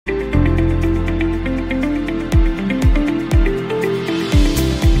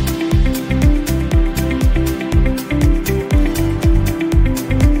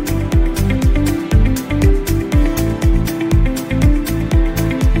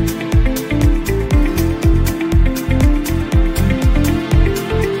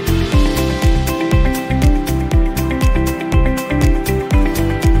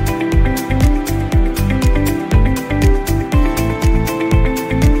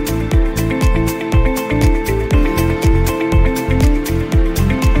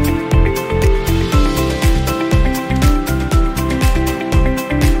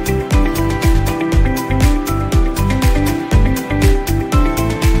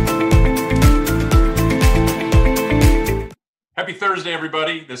Happy Thursday,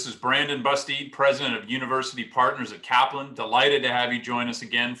 everybody. This is Brandon Bustede, President of University Partners at Kaplan. Delighted to have you join us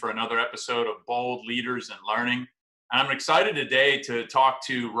again for another episode of Bold Leaders in Learning. And I'm excited today to talk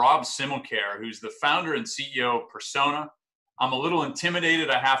to Rob Simmelkjær, who's the founder and CEO of Persona. I'm a little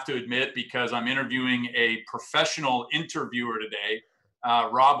intimidated, I have to admit, because I'm interviewing a professional interviewer today.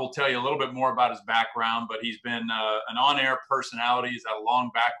 Rob will tell you a little bit more about his background, but he's been an on-air personality. He's had a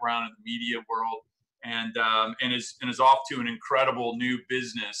long background in the media world. And is off to an incredible new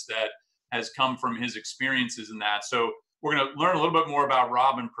business that has come from his experiences in that. So we're going to learn a little bit more about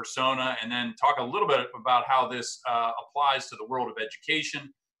Rob and Persona, and then talk a little bit about how this applies to the world of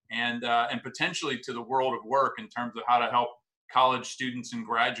education and potentially to the world of work in terms of how to help college students and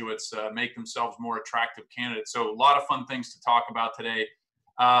graduates make themselves more attractive candidates. So a lot of fun things to talk about today.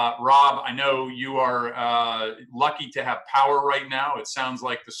 Rob, I know you are lucky to have power right now. It sounds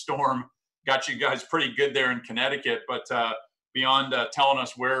like the storm got you guys pretty good there in Connecticut, but beyond telling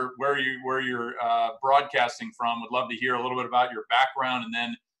us where you're broadcasting from, would love to hear a little bit about your background, and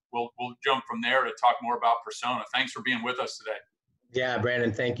then we'll jump from there to talk more about Persona. Thanks for being with us today. Yeah,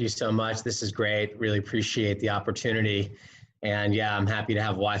 Brandon, thank you so much. This is great. Really appreciate the opportunity. And yeah, I'm happy to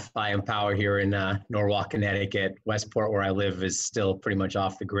have Wi-Fi and power here in Norwalk, Connecticut. Westport, where I live, is still pretty much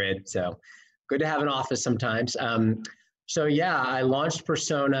off the grid. So good to have an office sometimes. So yeah, I launched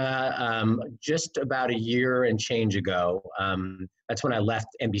Persona just about a year and change ago. That's when I left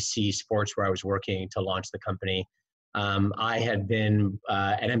NBC Sports, where I was working, to launch the company. I had been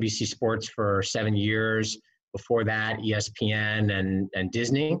at NBC Sports for 7 years. Before that, ESPN and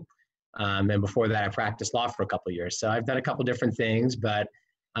Disney. And before that, I practiced law for a couple of years. So I've done a couple different things, but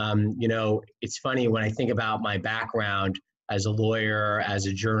it's funny when I think about my background as a lawyer, as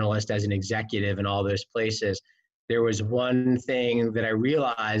a journalist, as an executive in all those places. There was one thing that I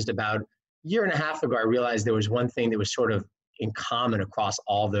realized about a year and a half ago. I realized there was one thing that was sort of in common across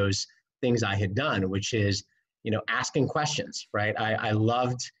all those things I had done, which is, asking questions, right? I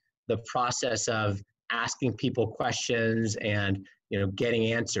loved the process of asking people questions and,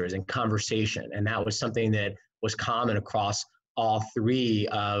 getting answers and conversation. And that was something that was common across all three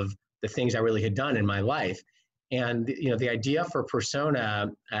of the things I really had done in my life. And, the idea for Persona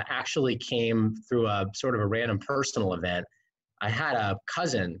actually came through a sort of a random personal event. I had a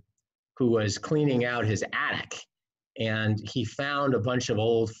cousin who was cleaning out his attic, and he found a bunch of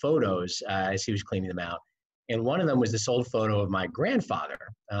old photos as he was cleaning them out. And one of them was this old photo of my grandfather,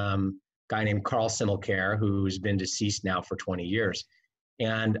 a guy named Carl Simmelkjær, who's been deceased now for 20 years.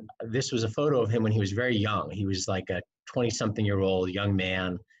 And this was a photo of him when he was very young. He was like a 20-something-year-old young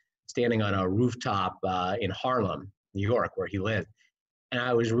man standing on a rooftop in Harlem, New York, where he lived. And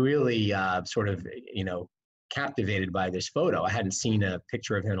I was really sort of, captivated by this photo. I hadn't seen a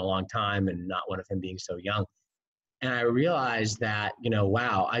picture of him in a long time, and not one of him being so young. And I realized that,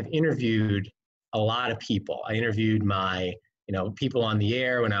 wow, I've interviewed a lot of people. I interviewed my, people on the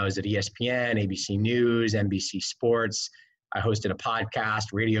air when I was at ESPN, ABC News, NBC Sports. I hosted a podcast,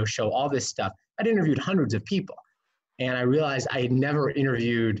 radio show, all this stuff. I'd interviewed hundreds of people. And I realized I had never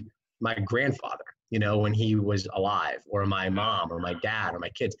interviewed my grandfather, when he was alive, or my mom, or my dad, or my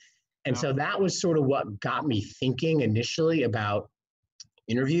kids. And so that was sort of what got me thinking initially about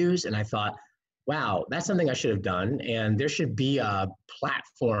interviews. And I thought, wow, that's something I should have done. And there should be a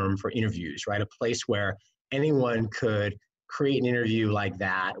platform for interviews, right? A place where anyone could create an interview like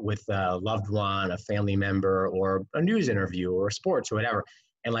that with a loved one, a family member, or a news interview, or sports, or whatever.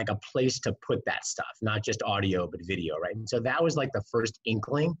 And like a place to put that stuff, not just audio, but video, right? And so that was like the first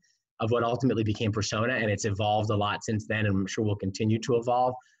inkling of what ultimately became Persona, and it's evolved a lot since then, and I'm sure will continue to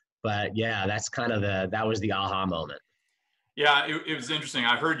evolve. But yeah, that's kind of that was the aha moment. Yeah, it was interesting.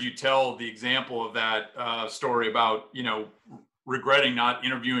 I heard you tell the example of that story about, regretting not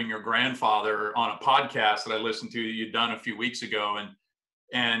interviewing your grandfather on a podcast that I listened to that you'd done a few weeks ago.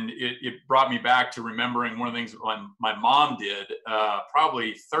 And it brought me back to remembering one of the things my mom did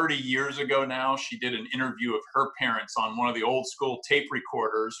probably 30 years ago now. She did an interview of her parents on one of the old school tape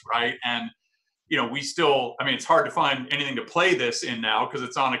recorders, right? And, we still, it's hard to find anything to play this in now because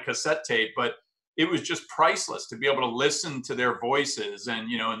it's on a cassette tape, but it was just priceless to be able to listen to their voices.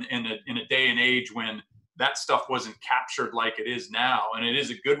 And, in a day and age when that stuff wasn't captured like it is now. And it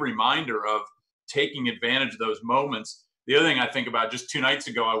is a good reminder of taking advantage of those moments. The other thing I think about, just 2 nights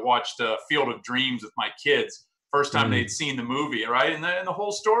ago, I watched Field of Dreams with my kids. First time they'd seen the movie, right? And the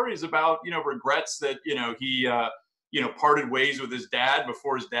whole story is about, regrets that, he, parted ways with his dad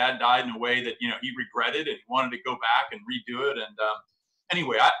before his dad died in a way that, he regretted and he wanted to go back and redo it. And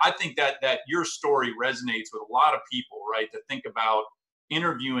anyway, I think that your story resonates with a lot of people, right? To think about,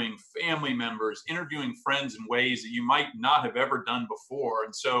 interviewing family members, interviewing friends in ways that you might not have ever done before.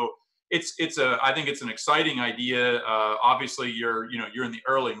 And so I think it's an exciting idea. Obviously, you're in the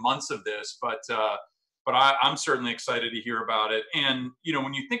early months of this, but I'm certainly excited to hear about it. And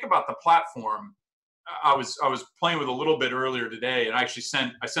when you think about the platform, I was playing with a little bit earlier today, and I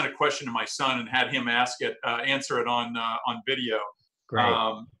sent a question to my son and had him answer it on video, Great.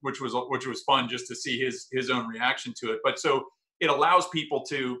 which was fun just to see his own reaction to it. But so it allows people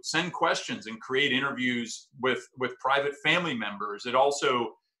to send questions and create interviews with private family members. It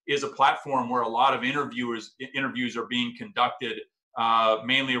also is a platform where a lot of interviews are being conducted,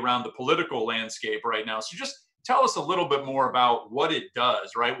 mainly around the political landscape right now. So just tell us a little bit more about what it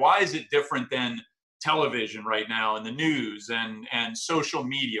does, right? Why is it different than television right now and the news and social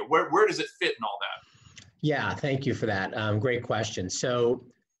media? Where does it fit in all that? Yeah, thank you for that. Great question. So,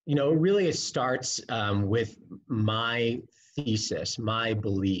 really it starts with my thesis, my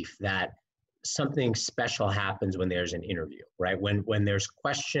belief that something special happens when there's an interview, right? When there's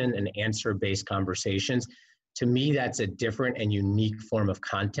question and answer based conversations, to me, that's a different and unique form of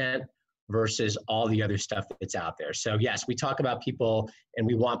content versus all the other stuff that's out there. So yes, we talk about people and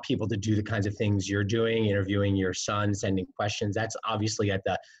we want people to do the kinds of things you're doing, interviewing your son, sending questions. That's obviously at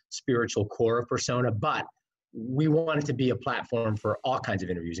the spiritual core of Persona, but we want it to be a platform for all kinds of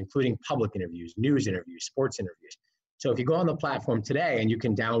interviews, including public interviews, news interviews, sports interviews. So if you go on the platform today, and you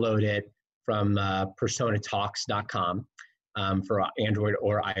can download it from personatalks.com for Android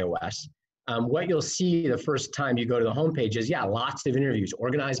or iOS, what you'll see the first time you go to the homepage is, lots of interviews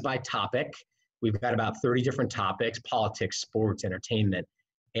organized by topic. We've got about 30 different topics: politics, sports, entertainment.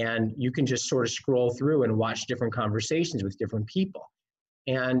 And you can just sort of scroll through and watch different conversations with different people.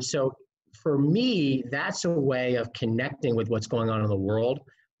 And so for me, that's a way of connecting with what's going on in the world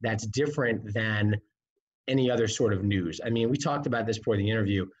that's different than any other sort of news. I mean, we talked about this before the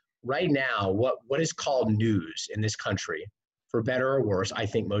interview. Right now, what is called news in this country, for better or worse, I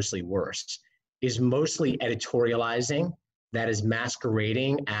think mostly worse, is mostly editorializing that is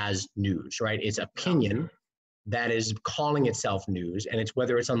masquerading as news, right? It's opinion that is calling itself news, and it's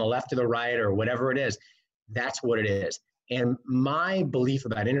whether it's on the left or the right or whatever it is, that's what it is. And my belief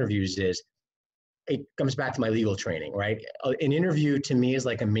about interviews is, it comes back to my legal training, right? An interview to me is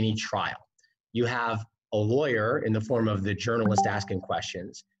like a mini trial. You have a lawyer in the form of the journalist asking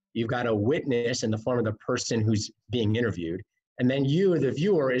questions. You've got a witness in the form of the person who's being interviewed. And then you, the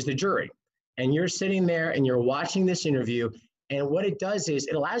viewer, is the jury. And you're sitting there and you're watching this interview. And what it does is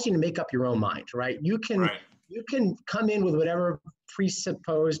it allows you to make up your own mind, right? You can come in with whatever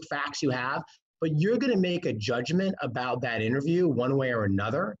presupposed facts you have, but you're going to make a judgment about that interview one way or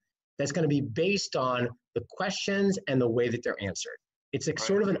another that's going to be based on the questions and the way that they're answered. It's like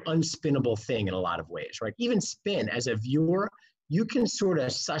sort of an unspinnable thing in a lot of ways, right? Even spin, as a viewer, you can sort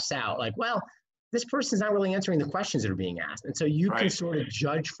of suss out like, well, this person's not really answering the questions that are being asked. And so you can sort of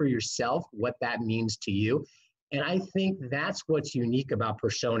judge for yourself what that means to you. And I think that's what's unique about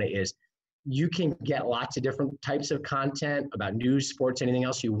Persona is you can get lots of different types of content about news, sports, anything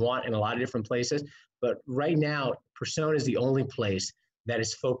else you want in a lot of different places. But right now, Persona is the only place that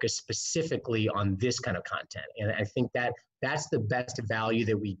is focused specifically on this kind of content. And I think that that's the best value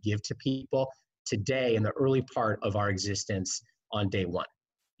that we give to people today in the early part of our existence on day one.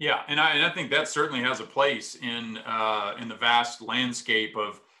 Yeah, and I think that certainly has a place in the vast landscape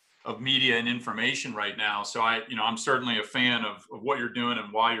of media and information right now. So I'm certainly a fan of what you're doing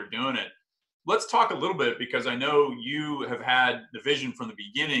and why you're doing it. Let's talk a little bit, because I know you have had the vision from the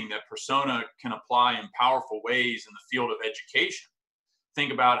beginning that Persona can apply in powerful ways in the field of education.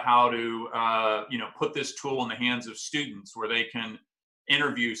 Think about how to put this tool in the hands of students where they can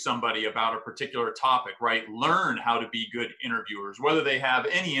interview somebody about a particular topic, right? Learn how to be good interviewers, whether they have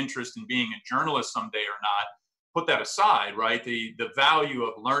any interest in being a journalist someday or not. Put that aside, right? The value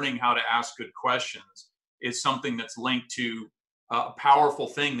of learning how to ask good questions is something that's linked to a powerful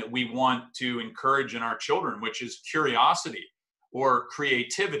thing that we want to encourage in our children, which is curiosity or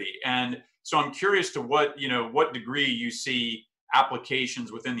creativity. And so I'm curious to what degree you see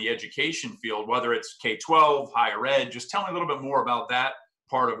applications within the education field, whether it's K-12, higher ed. Just tell me a little bit more about that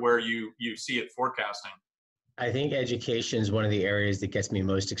part of where you see it forecasting. I think education is one of the areas that gets me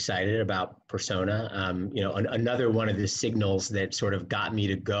most excited about Persona. Another one of the signals that sort of got me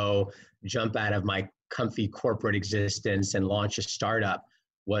to jump out of my comfy corporate existence and launch a startup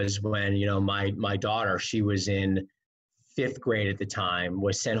was when, my daughter, she was in 5th grade at the time,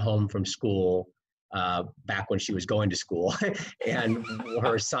 was sent home from school back when she was going to school. And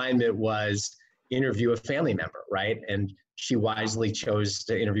her assignment was interview a family member, right? And she wisely chose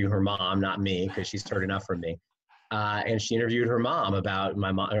to interview her mom, not me, because she's heard enough from me. and she interviewed her mom about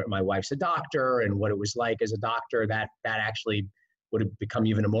my wife's a doctor and what it was like as a doctor. That actually would have become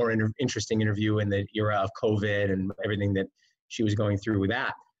even a more interesting interview in the era of COVID and everything that she was going through with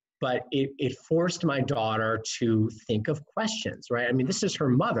that. But it forced my daughter to think of questions, right? I mean, this is her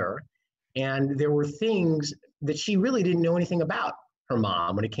mother, and there were things that she really didn't know anything about her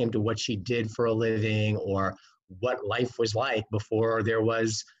mom when it came to what she did for a living or what life was like before there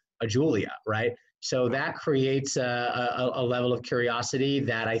was a Julia, right? So that creates a level of curiosity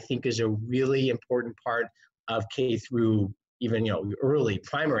that I think is a really important part of K through even, early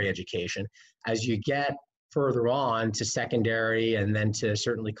primary education. As you get further on to secondary and then to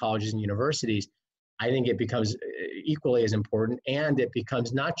certainly colleges and universities, I think it becomes equally as important, and it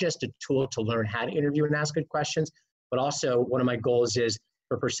becomes not just a tool to learn how to interview and ask good questions, but also one of my goals is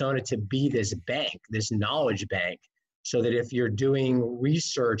for Persona to be this bank, this knowledge bank, so that if you're doing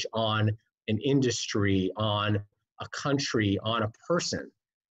research on an industry, on a country, on a person,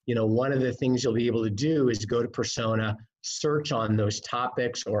 one of the things you'll be able to do is go to Persona, search on those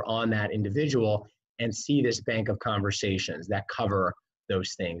topics or on that individual, and see this bank of conversations that cover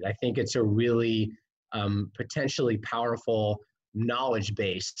those things. I think it's a really potentially powerful knowledge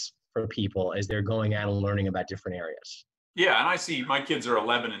base for people as they're going out and learning about different areas. Yeah, and I see my kids are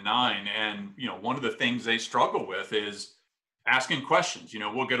 11 and 9, and one of the things they struggle with is asking questions.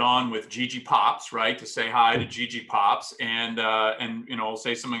 We'll get on with Gigi Pops, right, to say hi to Gigi Pops, and I'll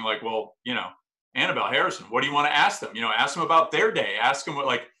say something like, well, Annabelle Harrison, what do you want to ask them? Ask them about their day. Ask them what,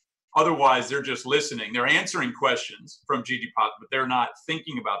 like, otherwise they're just listening. They're answering questions from Gigi Pops, but they're not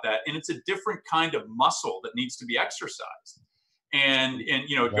thinking about that. And it's a different kind of muscle that needs to be exercised. And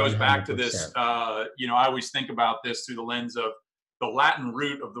it goes back to this, I always think about this through the lens of the Latin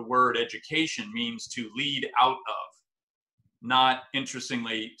root of the word education means to lead out of, not,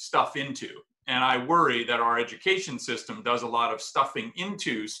 interestingly, stuff into. And I worry that our education system does a lot of stuffing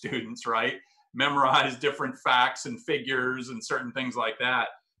into students, right? Memorize different facts and figures and certain things like that.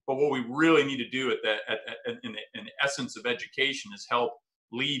 But what we really need to do in the essence of education is help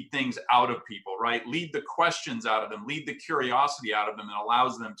lead things out of people, right? Lead the questions out of them, lead the curiosity out of them, and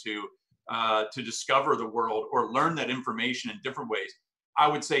allows them to discover the world or learn that information in different ways. I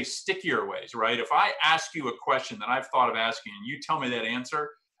would say stickier ways, right? If I ask you a question that I've thought of asking and you tell me that answer,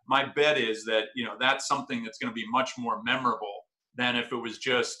 my bet is that, that's something that's going to be much more memorable than if it was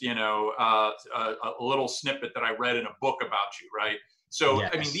just, a little snippet that I read in a book about you, right? So,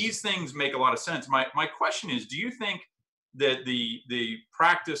 yes. I mean, these things make a lot of sense. My question is, do you think that the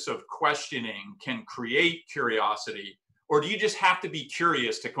practice of questioning can create curiosity, or do you just have to be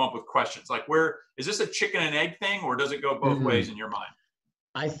curious to come up with questions? Like, where is this a chicken and egg thing, or does it go both ways in your mind?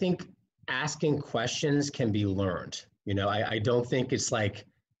 I think asking questions can be learned. I don't think it's like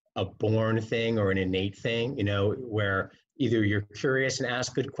a born thing or an innate thing, where either you're curious and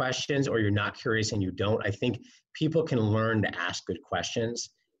ask good questions or you're not curious and you don't. I think people can learn to ask good questions.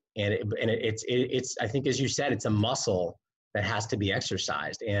 And it's I think, as you said, it's a muscle that has to be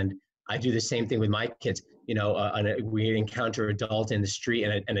exercised. And I do the same thing with my kids. We encounter an adult in the street,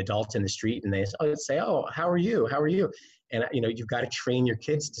 and they say, "Oh, how are you? How are you?" And you've got to train your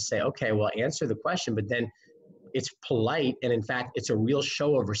kids to say, "Okay, well, answer the question," but then it's polite, and in fact, it's a real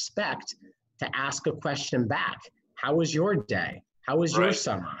show of respect to ask a question back. How was your day? How was your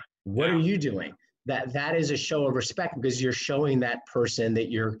summer? What are you doing? That is a show of respect, because you're showing that person that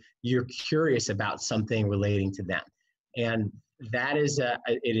you're curious about something relating to them. And that is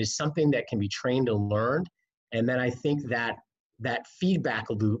it is something that can be trained and learned. And then I think that feedback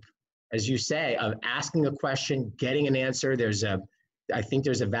loop, as you say, of asking a question, getting an answer, I think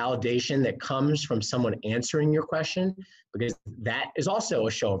there's a validation that comes from someone answering your question, because that is also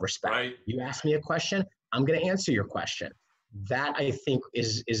a show of respect. Right. You ask me a question, I'm going to answer your question. That, I think,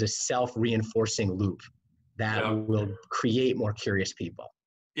 is a self-reinforcing loop that will create more curious people.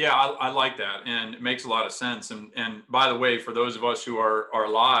 Yeah, I like that, and it makes a lot of sense. And by the way, for those of us who are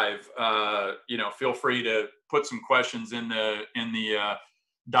live, feel free to put some questions in the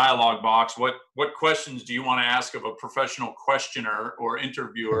dialogue box. What questions do you want to ask of a professional questioner or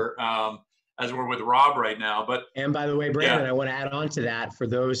interviewer? As we're with Rob right now. And by the way, Brandon, I want to add on to that, for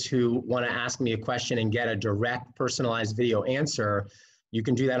those who want to ask me a question and get a direct personalized video answer, you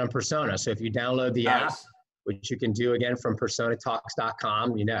can do that on Persona. So if you download the app, which you can do again from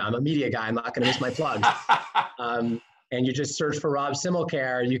personatalks.com, I'm a media guy, I'm not going to miss my plugs. And you just search for Rob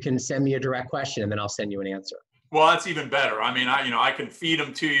Similcare, you can send me a direct question and then I'll send you an answer. Well, that's even better. I mean, I can feed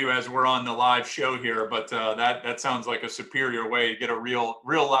them to you as we're on the live show here, but that sounds like a superior way to get a real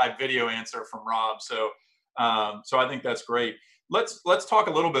live video answer from Rob. So I think that's great. Let's talk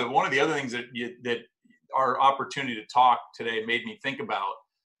a little bit. One of the other things that our opportunity to talk today made me think about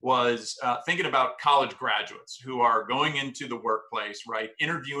was thinking about college graduates who are going into the workplace, right?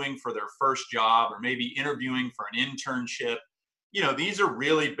 Interviewing for their first job or maybe interviewing for an internship. These are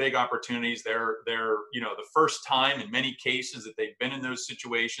really big opportunities. They're the first time in many cases that they've been in those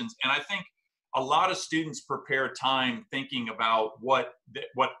situations. And I think a lot of students prepare time thinking about what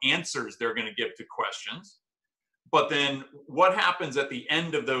answers they're going to give to questions. But then what happens at the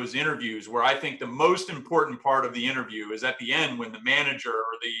end of those interviews, where I think the most important part of the interview is at the end when the manager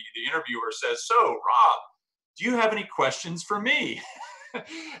or the interviewer says, "So, Rob, do you have any questions for me?"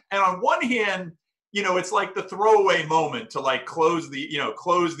 And on one hand, it's like the throwaway moment to like close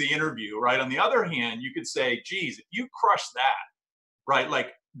the interview, right? On the other hand, you could say, geez, if you crush that, right?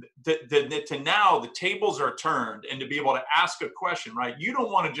 Like to now the tables are turned, and to be able to ask a question, right? You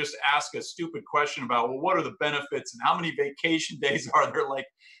don't want to just ask a stupid question about, well, what are the benefits and how many vacation days are there? Like,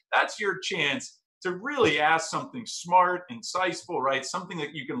 that's your chance to really ask something smart, insightful, right? Something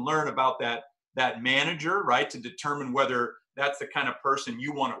that you can learn about that manager, right? To determine whether that's the kind of person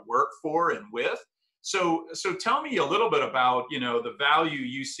you want to work for and with. So tell me a little bit about, the value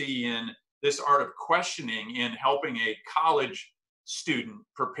you see in this art of questioning in helping a college student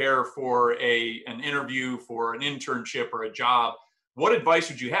prepare for an interview, for an internship or a job. What advice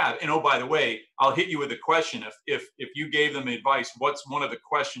would you have? And oh, by the way, I'll hit you with a question. If you gave them advice, what's one of the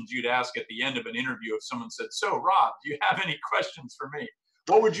questions you'd ask at the end of an interview if someone said, "So, Rob, do you have any questions for me?"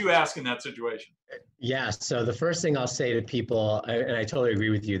 What would you ask in that situation? Yeah, so the first thing I'll say to people, and I totally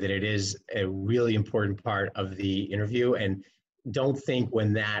agree with you that it is a really important part of the interview, and don't think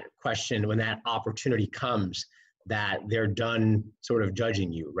when that opportunity comes that they're done sort of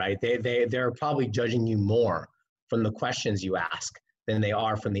judging you, right? They're probably judging you more from the questions you ask than they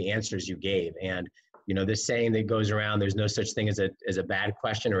are from the answers you gave. And this saying that goes around, there's no such thing as a bad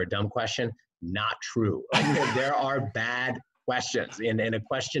question or a dumb question. Not true. There are bad questions, and a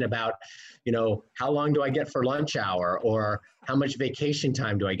question about, how long do I get for lunch hour, or how much vacation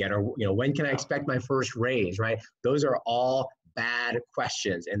time do I get, or when can I expect my first raise, right? Those are all bad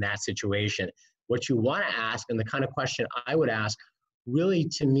questions in that situation. What you want to ask, and the kind of question I would ask, really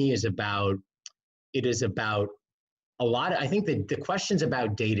to me is about a lot. I think the questions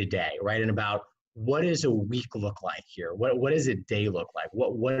about day to day, right, and about what does a week look like here? What does a day look like?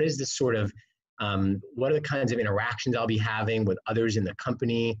 What is this sort of what are the kinds of interactions I'll be having with others in the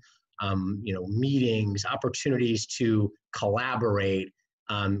company? Meetings, opportunities to collaborate,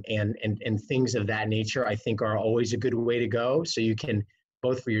 and things of that nature, I think are always a good way to go. So you can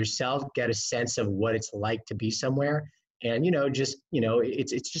both for yourself get a sense of what it's like to be somewhere, and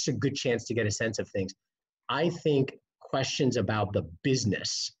it's just a good chance to get a sense of things. I think questions about the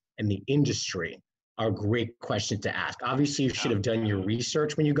business and the industry are great questions to ask. Obviously, you should have done your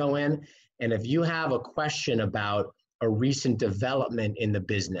research when you go in. And if you have a question about a recent development in the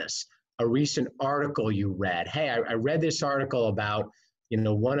business, a recent article you read, hey, I read this article about,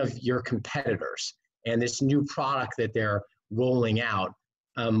 one of your competitors and this new product that they're rolling out.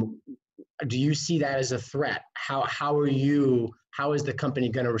 Do you see that as a threat? How is the company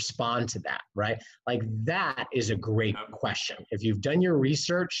going to respond to that, right? Like, that is a great question. If you've done your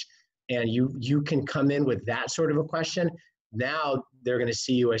research and you can come in with that sort of a question, now they're going to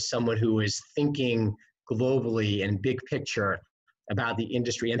see you as someone who is thinking globally and big picture about the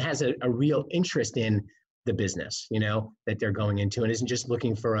industry and has a real interest in the business, that they're going into, and isn't just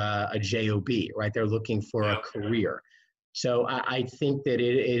looking for a job, right? They're looking for a career. So I think that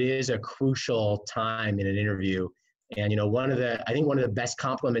it is a crucial time in an interview. And, one of the best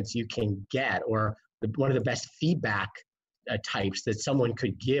compliments you can get, or one of the best feedback types that someone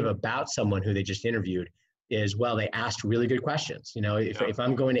could give about someone who they just interviewed is, well, they asked really good questions. If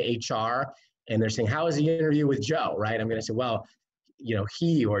I'm going to HR and they're saying, how was the interview with Joe, right? I'm going to say, well,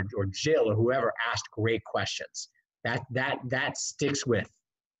 he or Jill or whoever asked great questions. That sticks with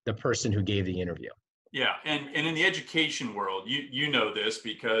the person who gave the interview. Yeah, and in the education world, you know this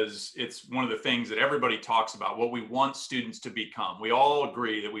because it's one of the things that everybody talks about, what we want students to become. We all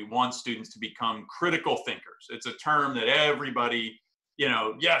agree that we want students to become critical thinkers. It's a term that everybody,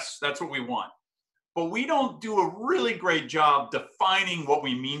 yes, that's what we want. But we don't do a really great job defining what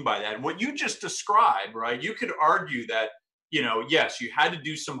we mean by that. What you just described, right? You could argue that, yes, you had to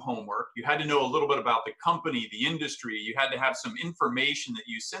do some homework. You had to know a little bit about the company, the industry. You had to have some information that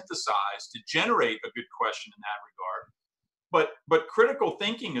you synthesized to generate a good question in that regard. But critical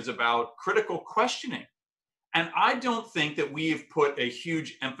thinking is about critical questioning. And I don't think that we've put a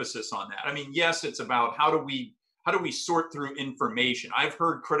huge emphasis on that. I mean, yes, it's about how do we sort through information. I've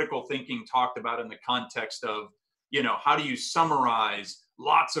heard critical thinking talked about in the context of, how do you summarize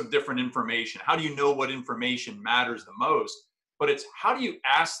lots of different information. How do you know what information matters the most? But it's how do you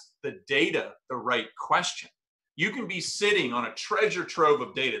ask the data the right question? You can be sitting on a treasure trove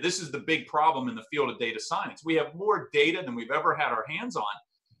of data. This is the big problem in the field of data science. We have more data than we've ever had our hands on.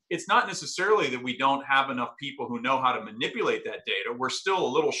 It's not necessarily that we don't have enough people who know how to manipulate that data. We're still a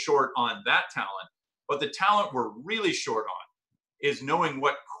little short on that talent, but the talent we're really short on is knowing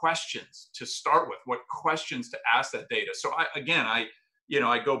what questions to start with, what questions to ask that data. So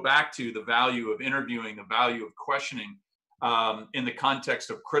I go back to the value of interviewing, the value of questioning in the context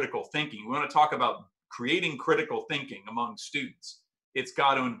of critical thinking. We want to talk about creating critical thinking among students. It's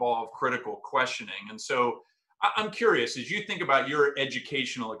got to involve critical questioning. And so I'm curious, as you think about your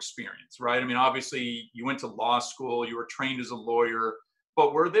educational experience, right? I mean, obviously you went to law school, you were trained as a lawyer,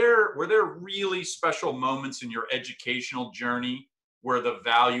 but were there really special moments in your educational journey where the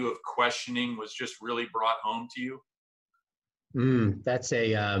value of questioning was just really brought home to you? That's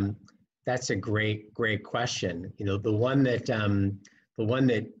a great question. You know, the one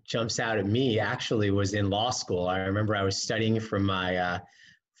that jumps out at me actually was in law school. I remember I was studying for my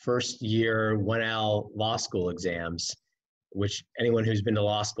first year 1L law school exams, which anyone who's been to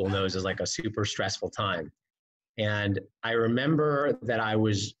law school knows is like a super stressful time. And I remember that I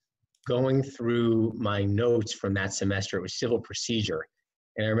was going through my notes from that semester. It was civil procedure.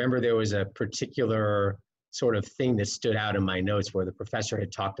 And I remember there was a particular sort of thing that stood out in my notes where the professor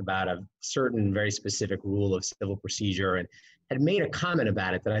had talked about a certain very specific rule of civil procedure and had made a comment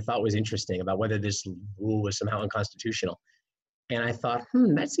about it that I thought was interesting about whether this rule was somehow unconstitutional. And I thought,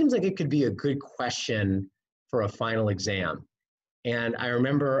 that seems like it could be a good question for a final exam. And I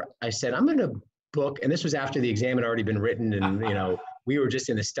remember I said, I'm going to book, and this was after the exam had already been written and, we were just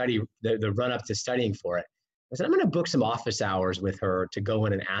in the run up to studying for it. I said, I'm going to book some office hours with her to go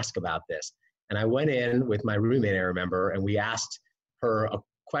in and ask about this. And I went in with my roommate, I remember, and we asked her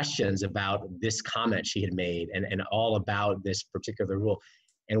questions about this comment she had made and all about this particular rule.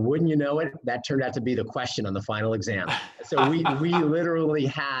 And wouldn't you know it, that turned out to be the question on the final exam. So we literally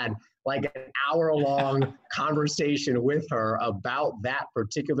had like an hour-long conversation with her about that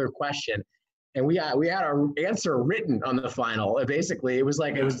particular question. And we had our answer written on the final. Basically, it was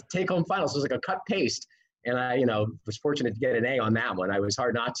take-home final. So it was like a cut paste. And I, was fortunate to get an A on that one. I was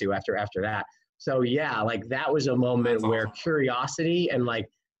hard not to after that. So yeah, like that was a moment where curiosity and like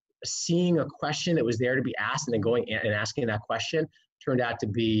seeing a question that was there to be asked and then going and asking that question turned out to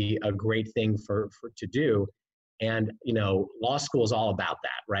be a great thing to do. And, law school is all about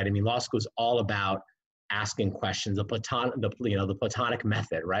that, right? I mean, law school is all about asking questions, the Platonic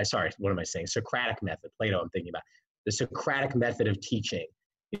method, right? Sorry, what am I saying? Socratic method, Plato I'm thinking about. The Socratic method of teaching,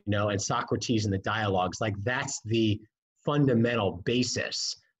 and Socrates and the dialogues, like that's the fundamental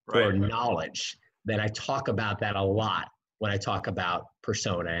basis for knowledge. That I talk about that a lot when I talk about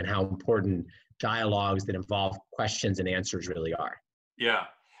persona and how important dialogues that involve questions and answers really are. Yeah.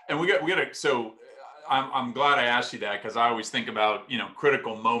 And we got to, so I'm glad I asked you that because I always think about,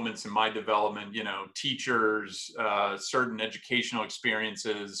 critical moments in my development, teachers, certain educational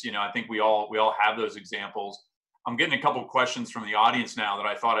experiences, I think we all have those examples. I'm getting a couple of questions from the audience now that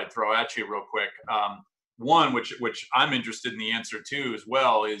I thought I'd throw at you real quick. One, which I'm interested in the answer to as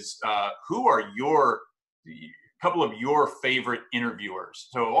well, is who are couple of your favorite interviewers?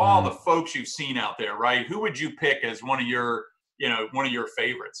 So all the folks you've seen out there, right? Who would you pick as one of your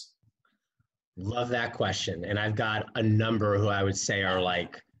favorites? Love that question. And I've got a number who I would say are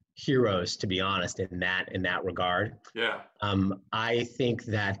like heroes, to be honest, in that regard. Yeah. I think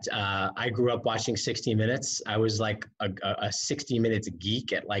that I grew up watching 60 Minutes. I was like a 60 Minutes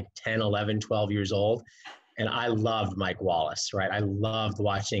geek at like 10, 11, 12 years old. And I loved Mike Wallace, right? I loved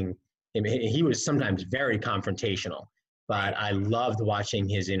watching him. He was sometimes very confrontational, but I loved watching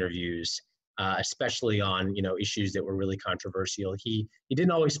his interviews, especially on, issues that were really controversial. He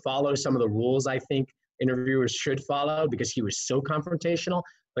didn't always follow some of the rules I think interviewers should follow because he was so confrontational,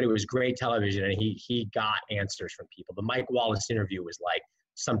 but it was great television and he got answers from people. The Mike Wallace interview was like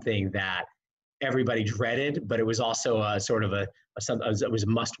something that everybody dreaded, but it was also a sort of it was a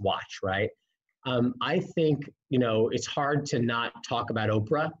must watch, right? I think, it's hard to not talk about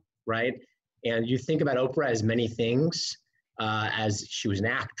Oprah, right? And you think about Oprah as many things, as she was an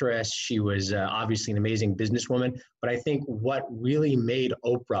actress, she was obviously an amazing businesswoman, but I think what really made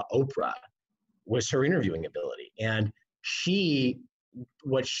Oprah Oprah was her interviewing ability. And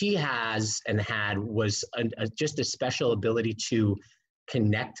what she has and had was just a special ability to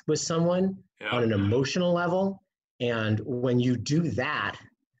connect with someone on an emotional level. And when you do that,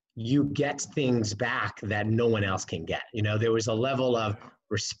 you get things back that no one else can get. There was a level of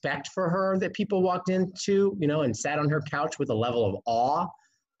respect for her that people walked into, and sat on her couch with a level of awe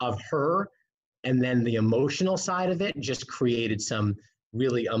of her. And then the emotional side of it just created some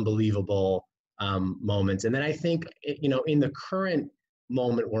really unbelievable moments. And then I think, in the current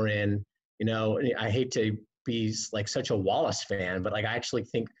moment we're in, I hate to be like such a Wallace fan, but like I actually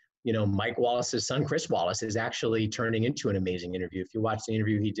think, Mike Wallace's son, Chris Wallace, is actually turning into an amazing interview. If you watch the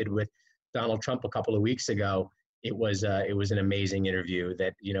interview he did with Donald Trump a couple of weeks ago, it was an amazing interview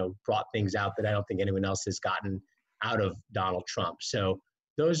that, brought things out that I don't think anyone else has gotten out of Donald Trump. So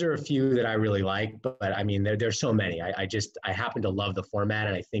those are a few that I really like, but I mean, there's so many. I happen to love the format,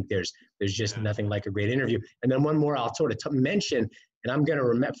 and I think there's just nothing like a great interview. And then one more I'll sort of mention, and I'm going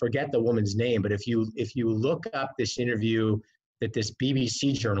to forget the woman's name, but if you look up this interview that this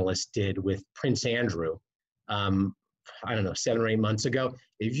BBC journalist did with Prince Andrew, I don't know, 7 or 8 months ago,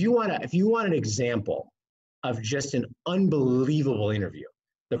 if you want an example of just an unbelievable interview,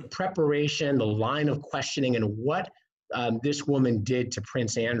 the preparation, the line of questioning, and what this woman did to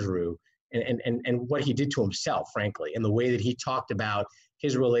Prince Andrew and what he did to himself, frankly, and the way that he talked about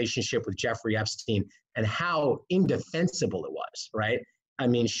his relationship with Jeffrey Epstein and how indefensible it was, right? I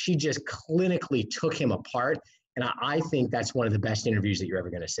mean, she just clinically took him apart. And I think that's one of the best interviews that you're ever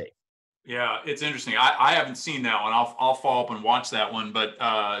going to see. Yeah, it's interesting. I haven't seen that one. I'll follow up and watch that one. But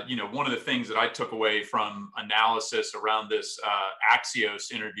one of the things that I took away from analysis around this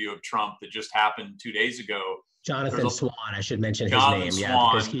Axios interview of Trump that just happened 2 days ago. Jonathan Swan, I should mention his name,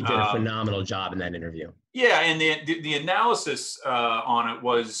 because he did a phenomenal job in that interview. Yeah, and the analysis on it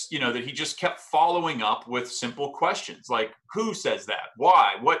was, that he just kept following up with simple questions like, who says that?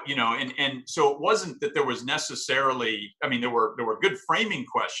 Why? What? And so it wasn't that there was necessarily, I mean, there were good framing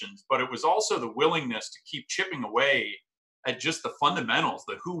questions, but it was also the willingness to keep chipping away at just the fundamentals,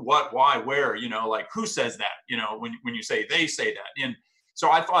 the who, what, why, where, like who says that, when you say they say that. And so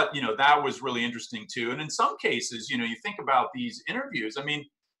I thought, that was really interesting too. And in some cases, you think about these interviews, I mean,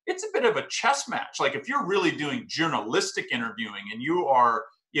 it's a bit of a chess match. Like if you're really doing journalistic interviewing and you are,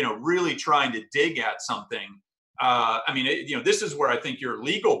 really trying to dig at something, this is where I think your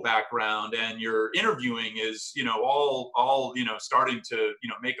legal background and your interviewing is, all starting to,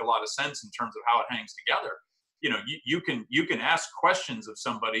 make a lot of sense in terms of how it hangs together. You can ask questions of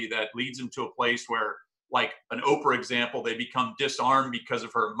somebody that leads them to a place where, like an Oprah example, they become disarmed because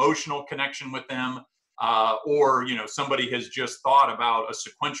of her emotional connection with them. Or somebody has just thought about a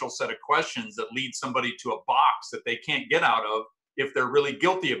sequential set of questions that lead somebody to a box that they can't get out of if they're really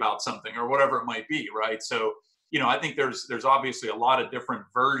guilty about something or whatever it might be, right? So, I think there's obviously a lot of different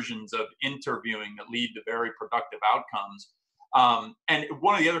versions of interviewing that lead to very productive outcomes. And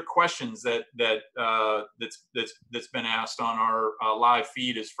one of the other questions that's been asked on our live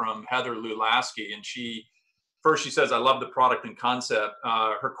feed is from Heather Lulaski, and she says, "I love the product and concept."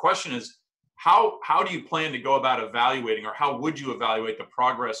 Her question is, how do you plan to go about evaluating, or how would you evaluate the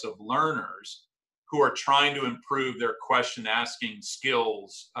progress of learners who are trying to improve their question asking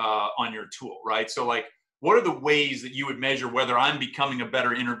skills on your tool, right? So like, what are the ways that you would measure whether I'm becoming a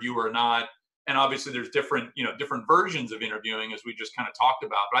better interviewer or not? And obviously there's different versions of interviewing, as we just kind of talked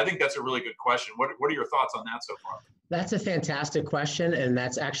about, but I think that's a really good question. What are your thoughts on that so far? That's a fantastic question. And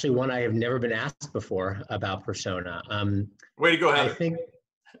that's actually one I have never been asked before about persona. Way to go, Heather.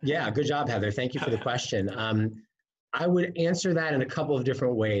 Yeah, good job, Heather. Thank you for the question. I would answer that in a couple of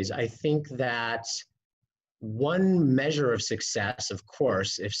different ways. I think that one measure of success, of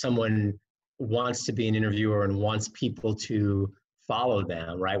course, if someone wants to be an interviewer and wants people to follow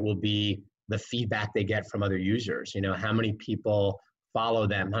them, right, will be the feedback they get from other users. How many people follow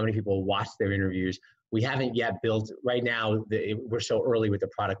them, how many people watch their interviews. We haven't yet built, right now, we're so early with the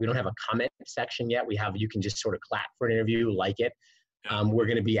product. We don't have a comment section yet. You can just sort of clap for an interview, like it. We're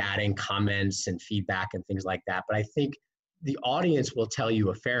going to be adding comments and feedback and things like that. But I think the audience will tell you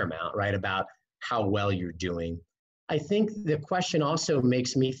a fair amount, right, about how well you're doing. I think the question also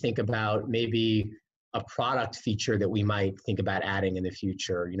makes me think about maybe a product feature that we might think about adding in the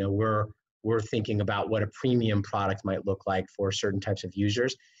future. We're thinking about what a premium product might look like for certain types of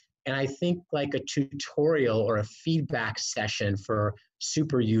users. And I think like a tutorial or a feedback session for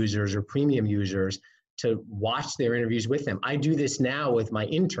super users or premium users to watch their interviews with them. I do this now with my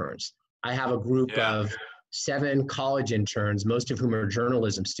interns. I have a group of 7 college interns, most of whom are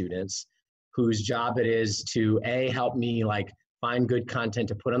journalism students, whose job it is to help me like find good content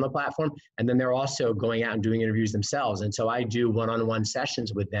to put on the platform. And then they're also going out and doing interviews themselves. And so I do one-on-one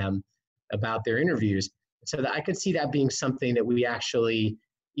sessions with them about their interviews. So that I could see that being something that we actually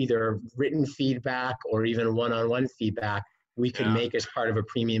either written feedback or even one-on-one feedback we could make as part of a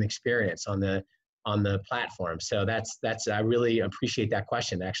premium experience on the on the platform. So that's I really appreciate that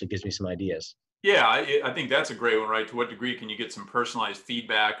question. It actually gives me some ideas. Yeah, I think that's a great one, right? To what degree can you get some personalized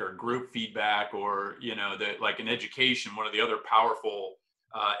feedback or group feedback, or that, like in education, one of the other powerful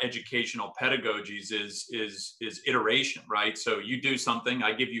educational pedagogies is iteration, right? So you do something,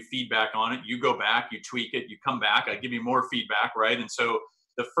 I give you feedback on it, you go back, you tweak it, you come back, I give you more feedback, right? And so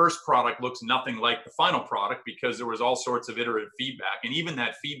the first product looks nothing like the final product because there was all sorts of iterative feedback, and even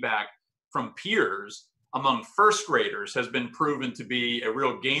that feedback from peers among first graders has been proven to be a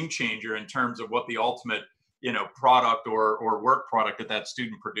real game changer in terms of what the ultimate product or work product that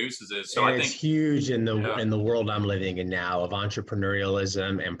student produces is. So And I it's think, huge in the yeah, in the world I'm living in now of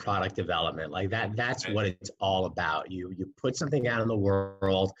entrepreneurialism and product development. Like that's right, what it's all about. You put something out in the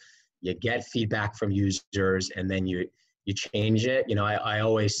world, you get feedback from users, and then you change it. I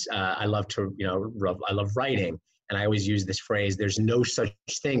always I love to I love writing, and I always use this phrase: "There's no such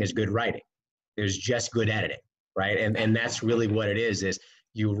thing as good writing. There's just good editing." Right? And that's really what it is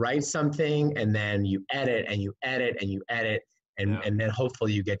you write something and then you edit and you edit and you edit, yeah. and then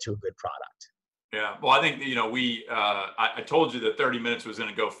hopefully you get to a good product. Yeah, well, I think I told you that 30 minutes was going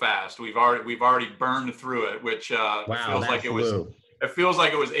to go fast. We've already burned through it, which it Wow, feels that like it was flew. it feels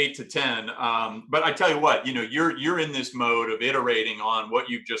like it was 8 to 10. But I tell you what, you're in this mode of iterating on what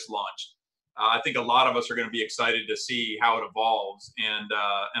you've just launched. I think a lot of us are going to be excited to see how it evolves, and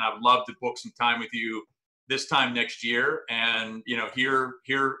I would love to book some time with you this time next year, and hear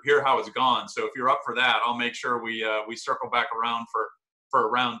how it's gone. So if you're up for that, I'll make sure we circle back around for a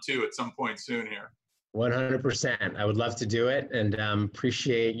round two at some point soon here. 100%. I would love to do it, and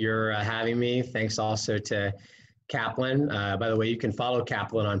appreciate your having me. Thanks also to Kaplan. By the way, you can follow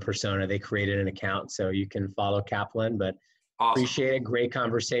Kaplan on Persona. They created an account, so you can follow Kaplan. But Awesome. appreciate it. Great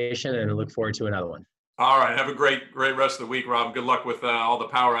conversation, and I look forward to another one. All right. Have a great rest of the week, Rob. Good luck with all the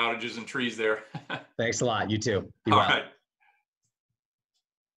power outages and trees there. Thanks a lot. You too. Be All well. right.